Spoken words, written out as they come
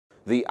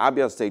The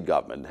Abia State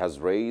government has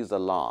raised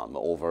alarm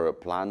over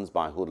plans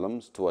by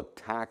hoodlums to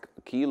attack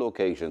key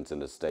locations in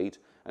the state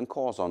and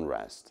cause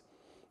unrest.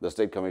 The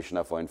State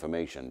Commissioner for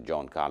Information,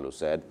 John Kalu,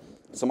 said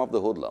some of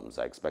the hoodlums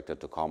are expected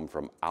to come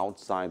from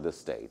outside the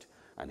state,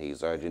 and he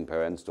is urging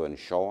parents to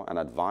ensure and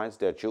advise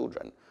their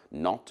children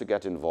not to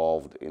get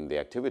involved in the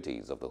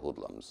activities of the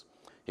hoodlums.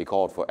 He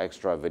called for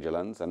extra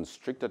vigilance and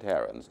strict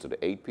adherence to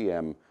the 8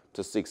 p.m.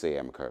 to 6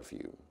 a.m.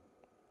 curfew.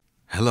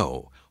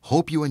 Hello,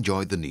 hope you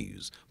enjoyed the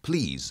news.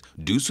 Please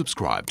do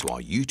subscribe to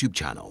our YouTube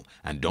channel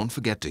and don't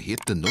forget to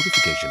hit the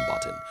notification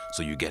button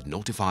so you get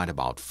notified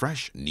about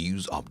fresh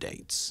news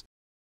updates.